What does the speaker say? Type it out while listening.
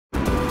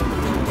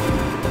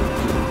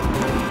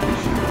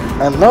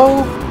Hello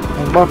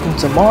and welcome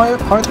to Mario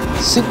Kart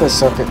Super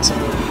Circuit.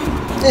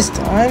 This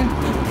time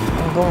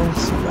I'm going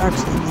to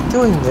actually be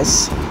doing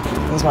this.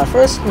 It was my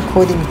first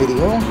recording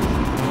video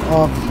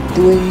of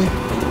doing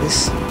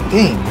this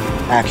game,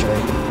 actually,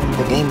 in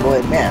the Game Boy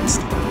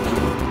Advanced.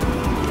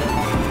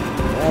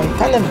 I've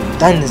kind of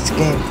done this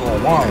game for a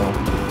while,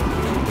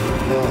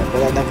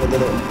 but I never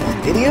did it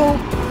in video,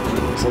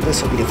 so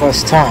this will be the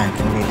first time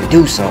for me to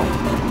do so.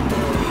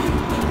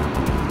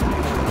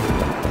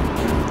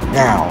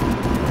 Now,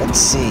 let's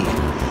see.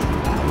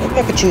 Maybe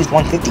I could choose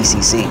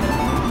 150cc.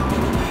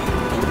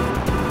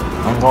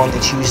 I'm going to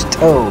choose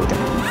Toad.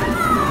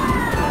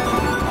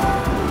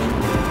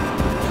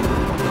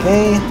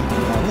 Okay,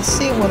 now let's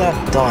see what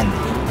I've done.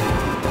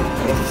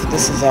 If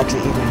this is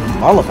actually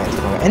even relevant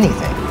for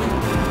anything.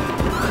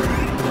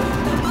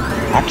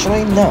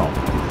 Actually, no.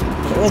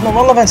 There is no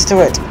relevance to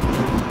it.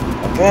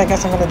 Okay, I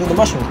guess I'm gonna do the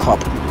Mushroom Cup.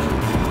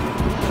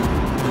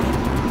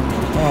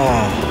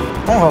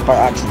 I hope I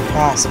actually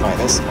pass by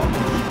this one.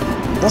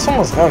 This one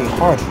was very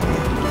hard for me,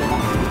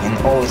 and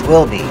always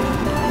will be.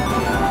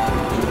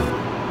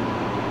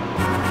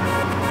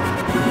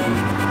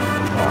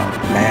 Oh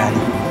man,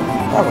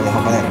 I really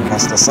hope I didn't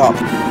mess this up.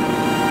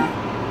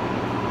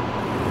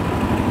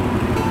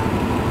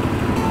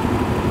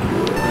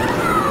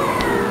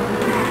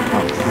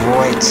 Oh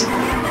great.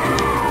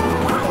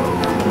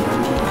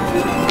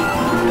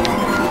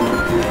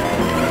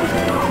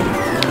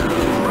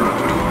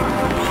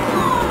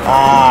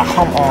 Ah,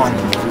 come on.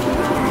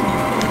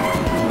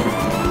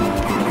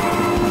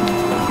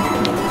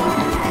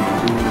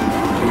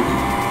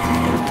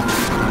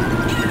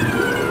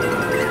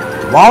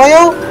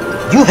 Mario?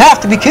 You have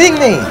to be kidding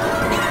me!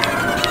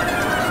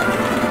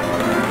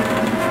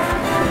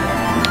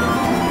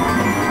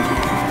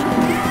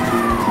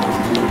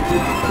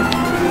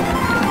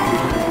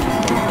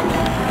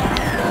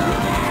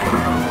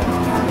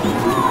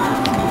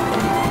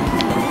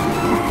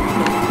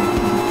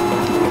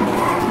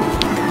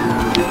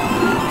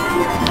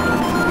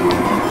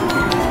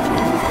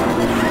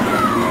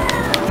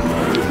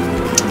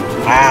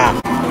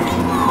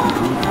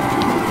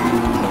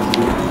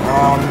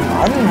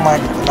 I didn't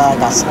like that I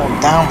got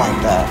slowed down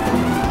like that.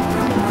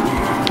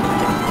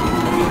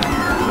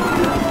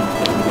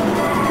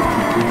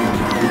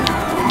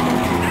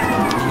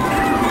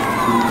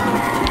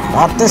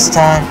 Not this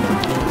time.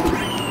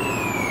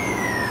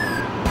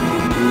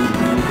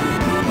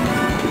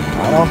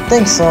 I don't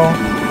think so.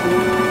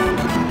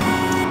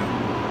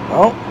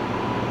 Well,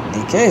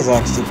 DK is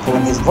actually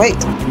pulling his weight.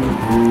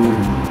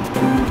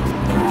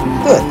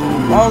 Good.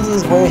 Bowser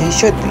is where he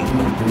should be.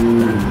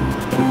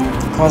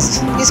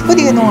 Because he's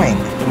pretty annoying.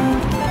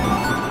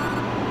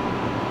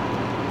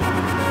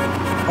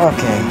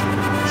 Okay,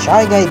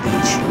 Shy Guy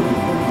Beach.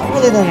 I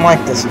really didn't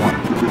like this one.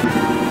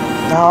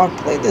 Now, I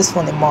played this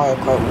one in Mario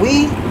Kart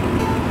Wii,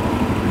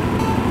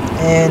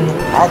 and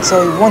I'll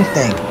tell you one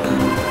thing.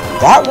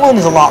 That one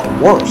is a lot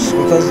worse,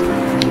 because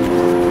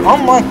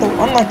unlike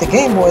the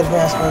Game Boy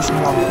Advance version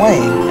I'm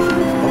playing,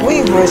 the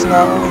Wii version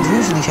I always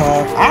usually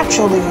have,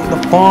 actually the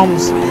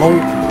bombs blow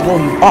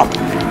you up.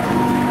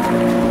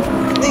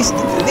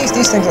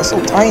 These things are so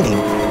tiny.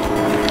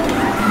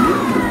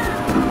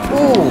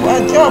 Ooh, I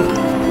jumped.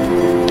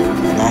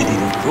 And I did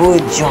a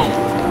good jump.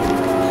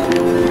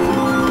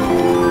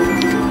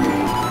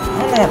 I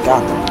think I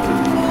got them.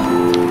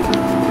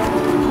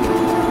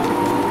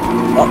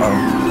 Uh-oh.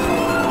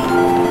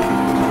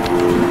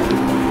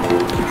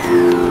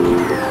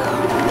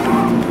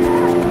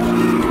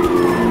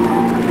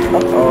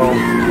 Uh-oh.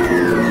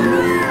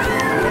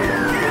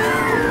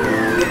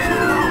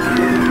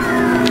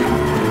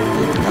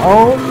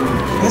 No.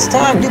 This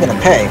time, you're gonna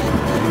pay.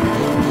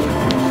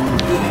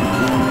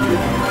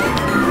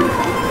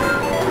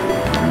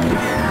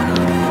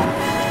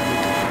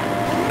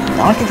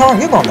 Donkey Kong,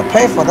 you're gonna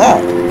pay for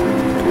that.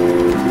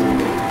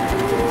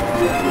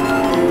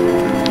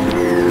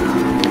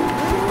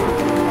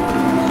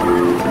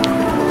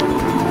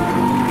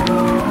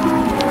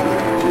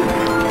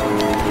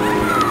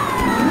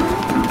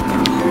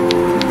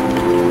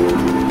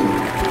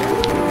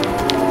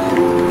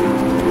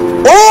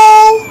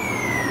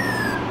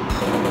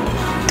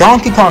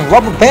 Donkey Kong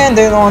rubber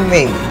banded on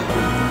me.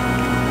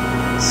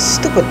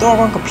 Stupid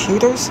doggone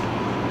computers.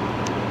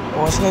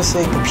 Or should I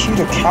say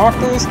computer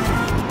characters?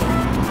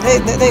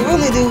 They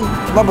really do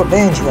rubber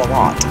band you a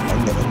lot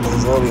in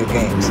these earlier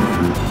games.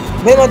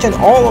 Pretty much in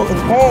all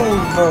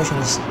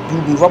versions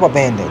you'll be rubber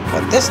banded.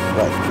 But in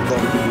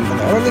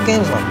the early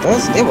games like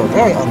this, they were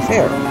very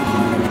unfair.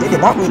 They did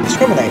not really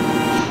discriminate.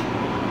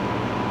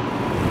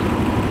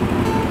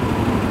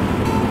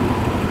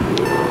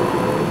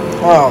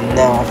 Oh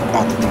no, I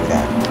forgot to do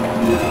that.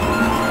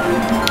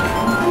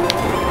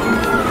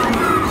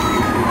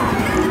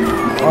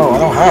 Oh, I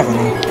don't have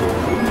any.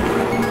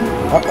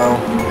 Uh-oh.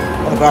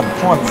 I'm gonna grab a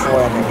coin before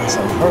I make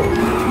myself hurt.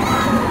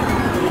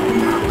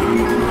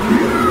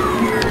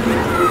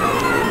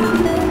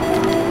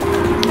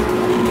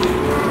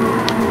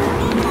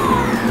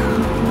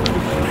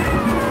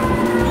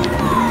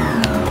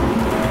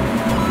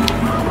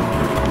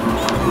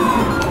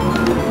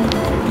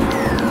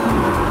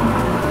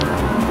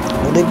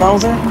 Really,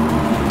 Bowser?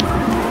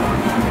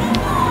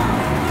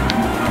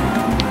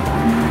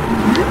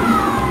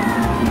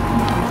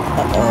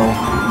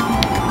 Uh-oh.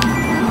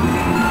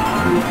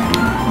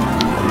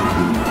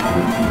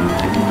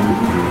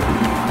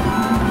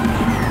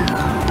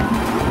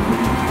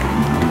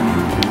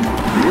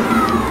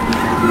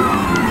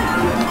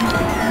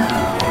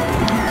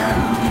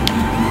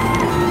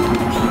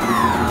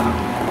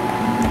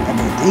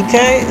 DK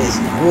is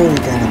really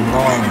getting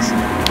annoying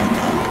right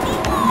now.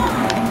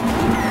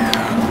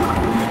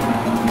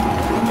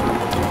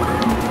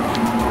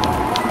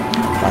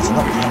 Catching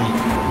up to him.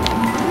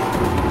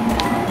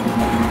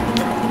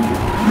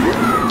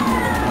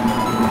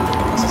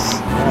 This is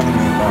running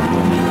me about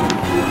them.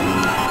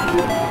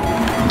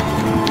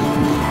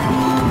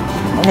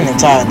 I'm getting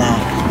tired now.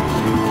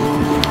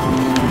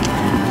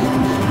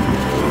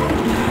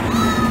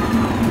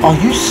 Are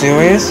you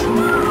serious?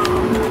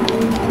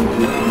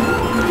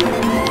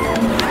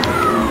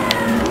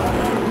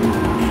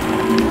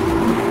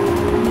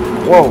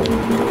 Whoa.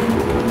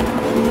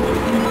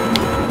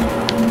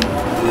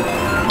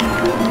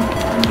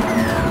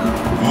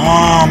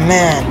 Oh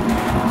man.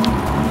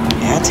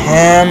 That's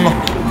him.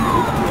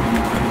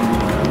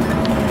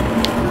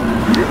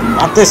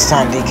 Not this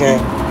time, DK.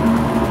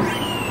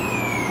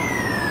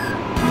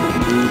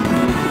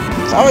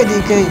 Sorry,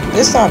 DK.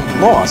 This time you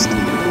lost.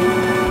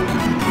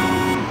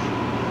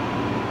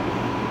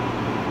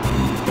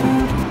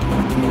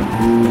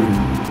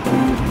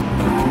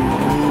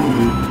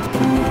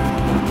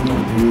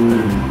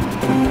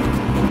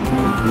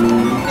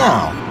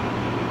 Now,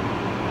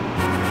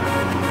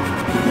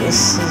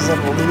 this is, I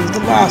believe, the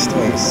last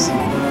race.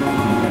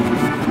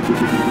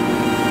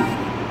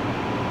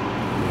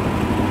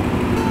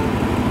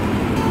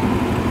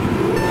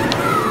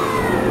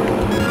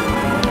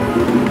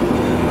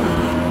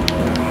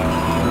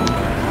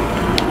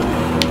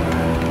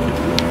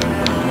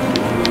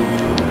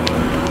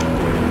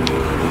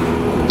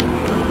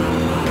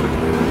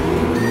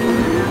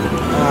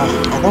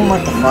 I don't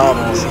like the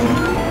fireballs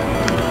here.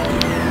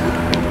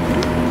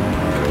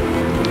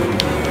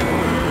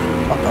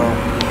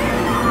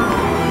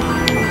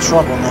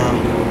 Trouble now.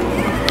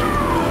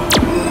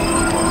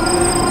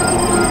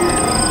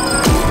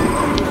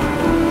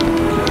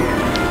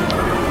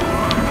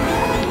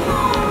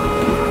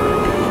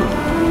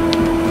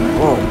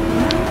 Whoa.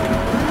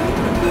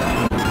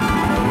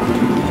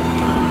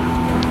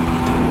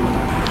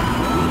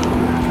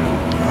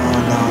 Oh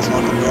no, it's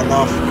not gonna be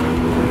enough.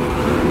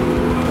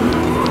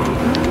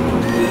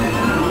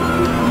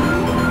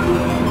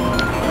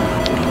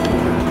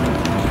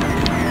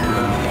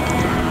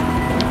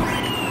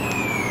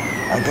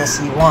 I guess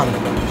he won,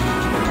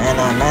 and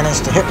I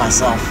managed to hit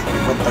myself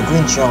with the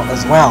green shell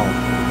as well.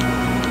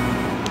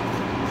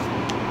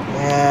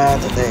 Yeah,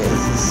 today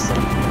is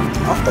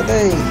not the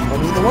day for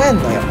me to win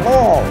at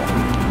all.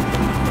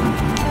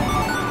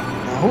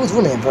 Now, who's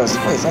really in first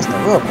place? That's the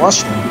real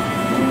question.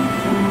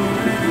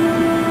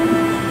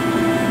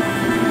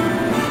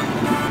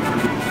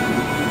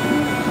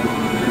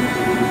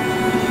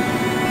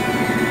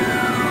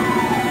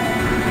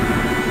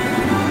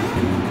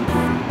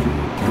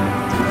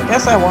 I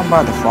guess I won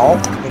by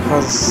default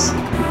because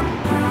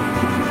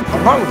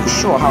I'm not really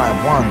sure how I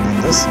won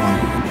in this one.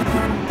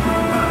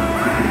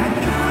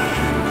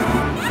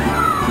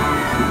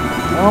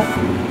 Well,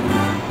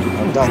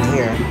 I'm done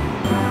here.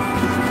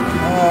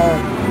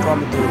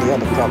 Probably do the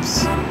other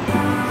cups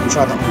and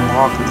try to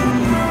unlock the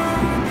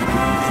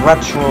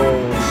retro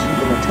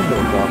Super Nintendo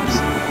cups,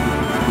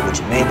 which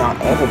may not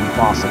ever be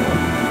possible.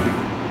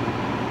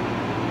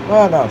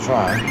 But I'll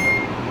try.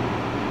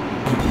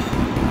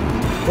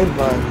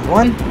 Goodbye,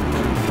 everyone.